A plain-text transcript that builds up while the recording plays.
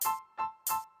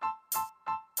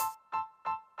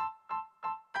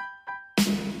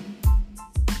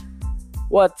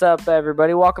What's up,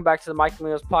 everybody? Welcome back to the Mike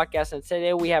Mills podcast. And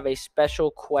today we have a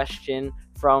special question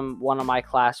from one of my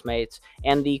classmates.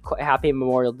 And happy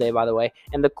Memorial Day, by the way.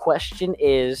 And the question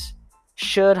is,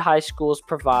 should high schools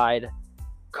provide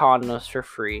condoms for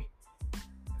free?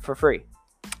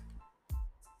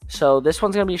 So this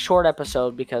one's gonna be a short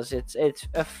episode because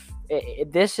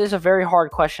this is a very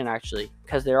hard question actually,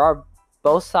 because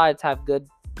both sides have good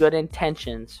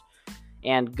intentions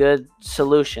and good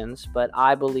solutions, but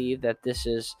I believe that this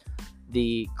is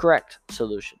the correct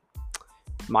solution.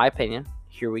 My opinion.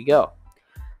 Here we go.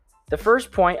 The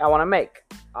first point I want to make,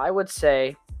 I would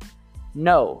say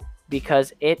no,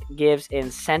 because it gives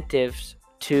incentives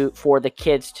for the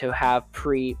kids to have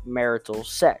premarital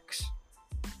sex.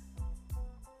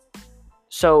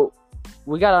 So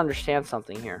we got to understand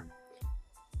something here.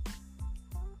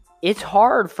 It's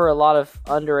hard for a lot of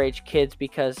underage kids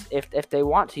because if they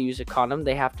want to use a condom,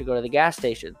 they have to go to the gas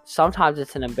station. Sometimes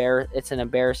it's an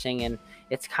embarrassing and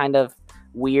it's kind of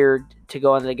weird to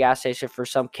go into the gas station for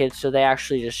some kids, so they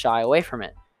actually just shy away from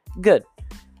it. Good.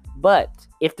 But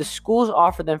if the schools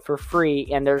offer them for free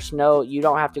and you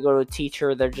don't have to go to a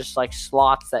teacher, they're just like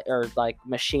slots that are like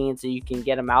machines that you can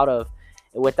get them out of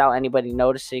without anybody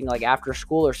noticing, like after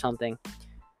school or something,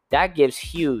 that gives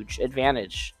huge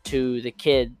advantage to the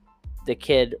kid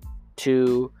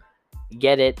to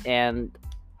get it and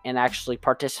actually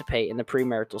participate in the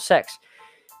premarital sex.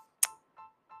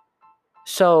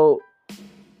 So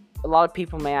a lot of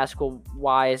people may ask, well,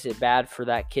 why is it bad for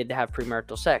that kid to have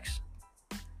premarital sex?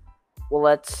 Well,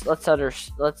 let's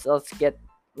get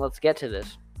to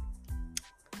this.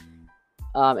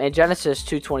 In Genesis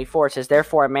 2:24, it says,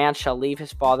 "Therefore a man shall leave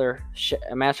his father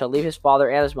and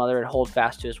his mother and hold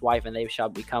fast to his wife, and they shall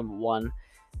become one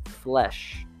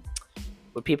flesh."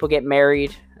 When people get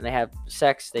married and they have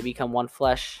sex, they become one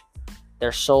flesh.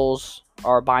 Their souls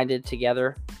are binded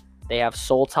together. They have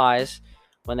soul ties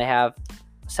when they have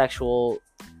sex,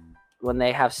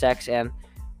 and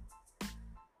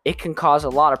it can cause a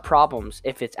lot of problems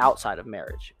if it's outside of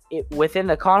marriage. Within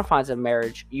the confines of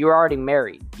marriage, you're already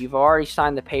married. You've already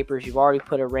signed the papers. You've already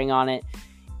put a ring on it.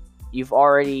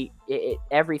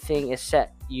 Everything is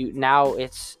set.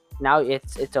 It's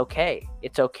okay.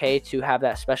 It's okay to have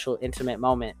that special intimate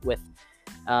moment with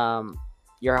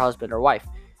your husband or wife.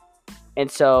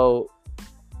 And so,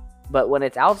 but when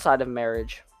it's outside of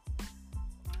marriage,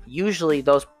 usually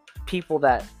those people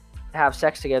that have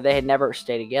sex together, they had never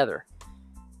stayed together.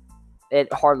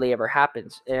 It hardly ever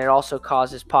happens. And it also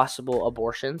causes possible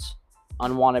abortions,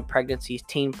 unwanted pregnancies,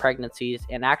 teen pregnancies,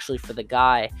 and actually for the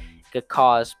guy, it could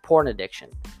cause porn addiction.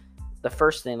 The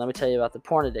first thing, let me tell you about the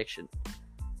porn addiction.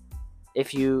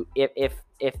 So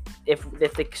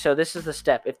this is the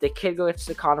step. If the kid gets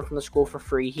the condom from the school for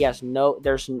free,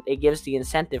 it gives the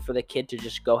incentive for the kid to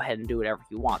just go ahead and do whatever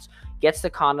he wants. Gets the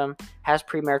condom, has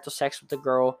premarital sex with the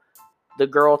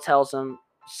girl tells him,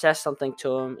 says something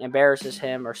to him, embarrasses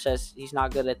him, or says he's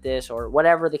not good at this, or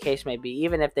whatever the case may be,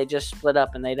 even if they just split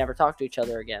up and they never talk to each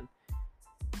other again.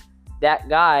 That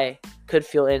guy could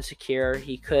feel insecure.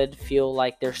 He could feel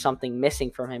like there's something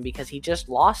missing from him because he just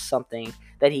lost something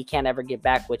that he can't ever get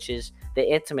back, which is the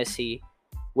intimacy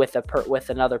with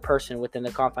another person within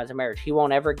the confines of marriage. He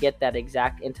won't ever get that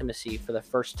exact intimacy for the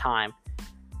first time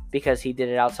because he did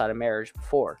it outside of marriage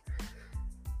before.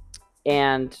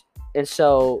 And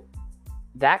so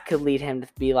that could lead him to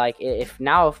be like, if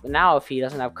he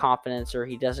doesn't have confidence or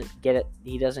he doesn't get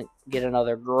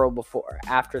another girl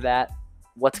after that,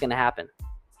 what's going to happen?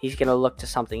 He's going to look to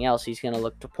something else. He's going to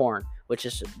look to porn, which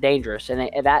is dangerous. And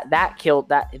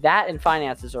that and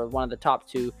finances are one of the top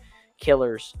two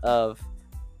killers of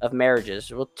marriages.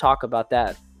 We'll talk about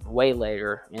that way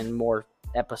later in more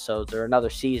episodes or another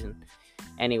season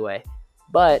anyway.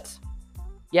 But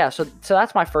yeah, so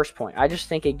that's my first point. I just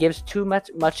think it gives too much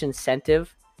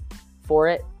incentive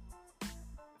for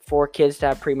kids to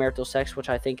have premarital sex, which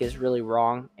I think is really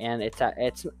wrong. And it's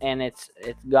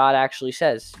God actually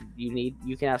says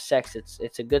you can have sex.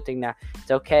 It's a good thing that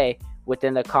it's okay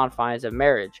within the confines of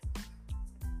marriage.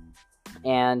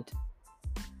 And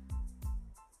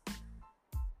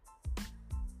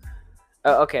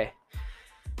okay.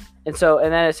 And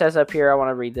then it says up here, I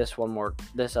want to read this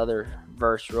other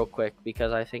verse real quick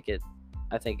because I think it's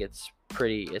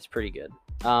pretty good.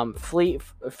 Flee,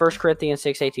 1 Corinthians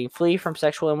 6:18. Flee from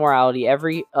sexual immorality.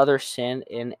 Every other sin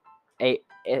a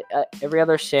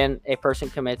person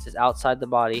commits is outside the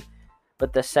body,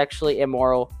 but the sexually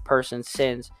immoral person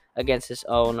sins against his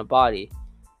own body.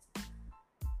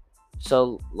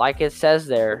 So, like it says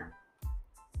there,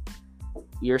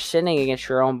 you're sinning against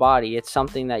your own body. It's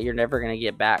something that you're never going to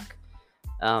get back.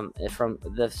 From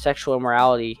the sexual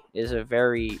immorality is a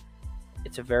very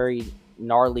It's a very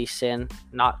gnarly sin.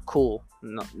 Not cool.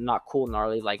 Not cool,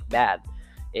 gnarly, like bad.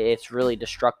 It's really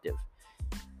destructive.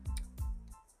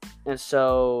 And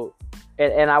so,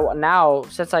 and I now,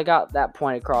 since I got that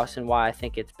point across and why I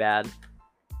think it's bad,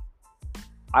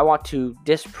 I want to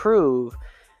disprove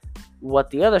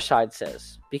what the other side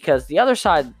says, because the other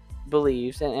side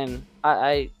believes, and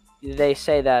they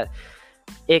say that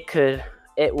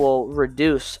it will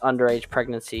reduce underage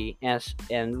pregnancy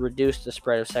and reduce the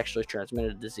spread of sexually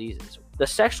transmitted diseases. The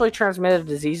sexually transmitted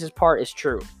diseases part is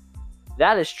true.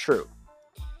 That is true.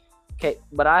 Okay,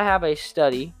 but I have a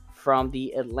study from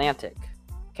The Atlantic.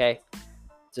 Okay,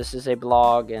 this is a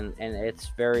blog, and it's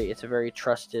a very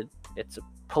trusted. It's a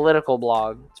political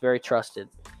blog. It's very trusted,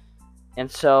 and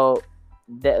so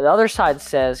the other side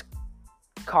says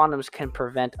condoms can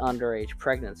prevent underage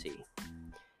pregnancy.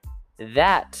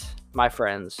 That, my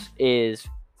friends, is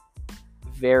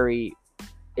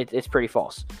it's pretty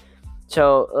false.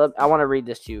 So I want to read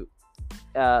this to you.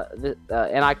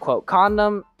 And I quote,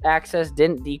 condom access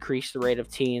didn't decrease the rate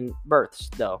of teen births,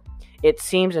 though. It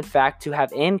seems, in fact, to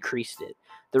have increased it.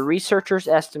 The researchers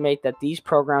estimate that these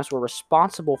programs were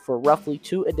responsible for roughly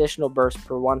 2 additional births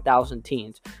per 1,000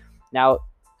 teens. Now,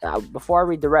 before I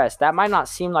read the rest, that might not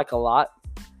seem like a lot,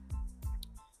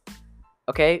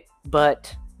 okay?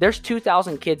 But there's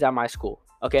 2,000 kids at my school,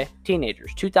 okay?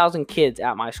 Teenagers, 2,000 kids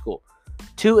at my school.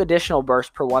 2 additional births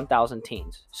per 1,000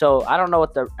 teens. So I don't know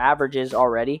what the average is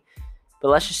already, but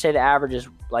let's just say the average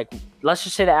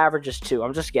is 2.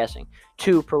 I'm just guessing.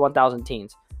 2 per 1,000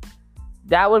 teens.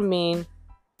 That would mean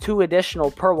 2 additional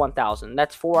per 1,000.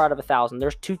 That's 4 out of 1,000.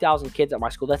 There's 2,000 kids at my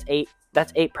school. That's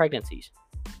 8 pregnancies.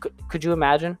 Could you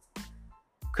imagine?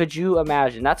 Could you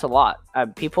imagine? That's a lot.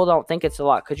 People don't think it's a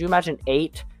lot. Could you imagine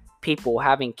 8 people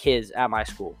having kids at my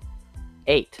school?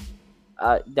 8.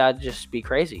 That'd just be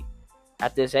crazy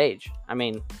at this age. I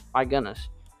mean, my goodness.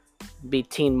 Be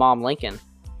teen mom Lincoln.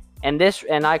 And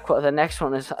I quote, the next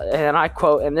one is, and I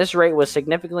quote, and this rate was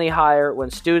significantly higher when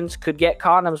students could get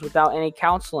condoms without any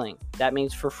counseling. That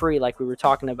means for free, like we were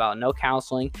talking about. No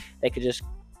counseling. They could just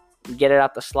get it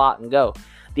out the slot and go.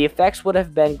 The effects would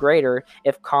have been greater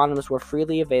if condoms were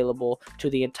freely available to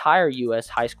the entire U.S.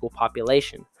 high school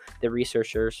population, the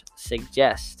researchers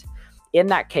suggest. In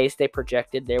that case, they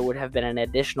projected there would have been an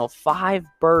additional 5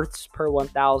 births per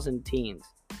 1,000 teens.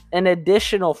 An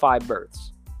additional 5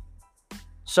 births.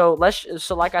 So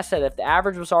like I said, if the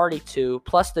average was already 2,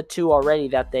 plus the 2 already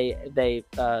that they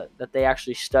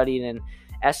actually studied and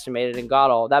estimated and got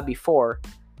all, that'd be 4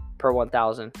 per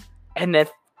 1,000. And then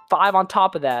 5 on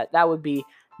top of that, that would be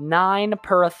 9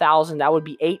 per 1,000. That would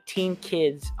be 18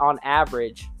 kids on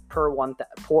average per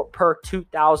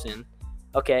 2,000.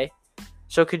 Okay.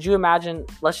 So could you imagine,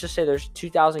 let's just say there's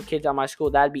 2,000 kids at my school.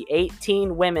 That'd be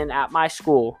 18 women at my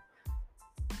school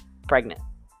pregnant.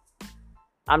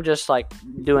 I'm just like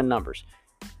doing numbers.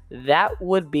 That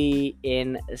would be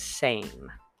insane.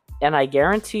 And I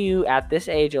guarantee you at this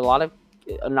age, not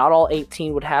all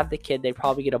 18 would have the kid. They'd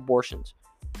probably get abortions.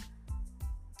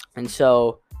 And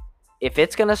so if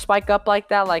it's going to spike up like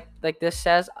that, like this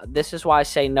says, this is why I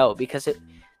say no. Because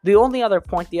the only other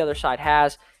point the other side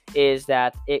has is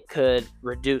that it could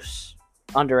reduce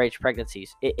underage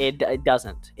pregnancies. It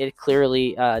doesn't. It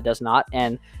clearly does not.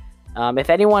 And if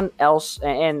anyone else,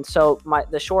 and so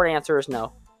the short answer is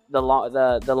no. The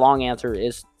long answer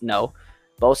is no.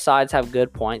 Both sides have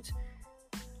good points.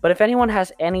 But if anyone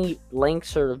has any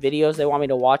links or videos they want me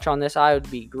to watch on this, I would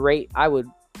be great. I would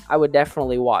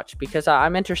definitely watch, because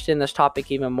I'm interested in this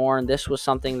topic even more. And this was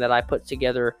something that I put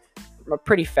together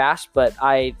pretty fast, but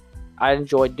I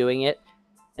enjoyed doing it.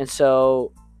 And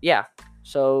so, yeah.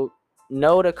 So,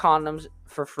 no to condoms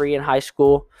for free in high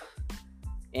school.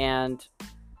 And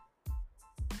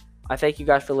I thank you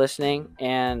guys for listening,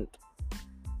 and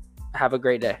have a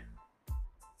great day.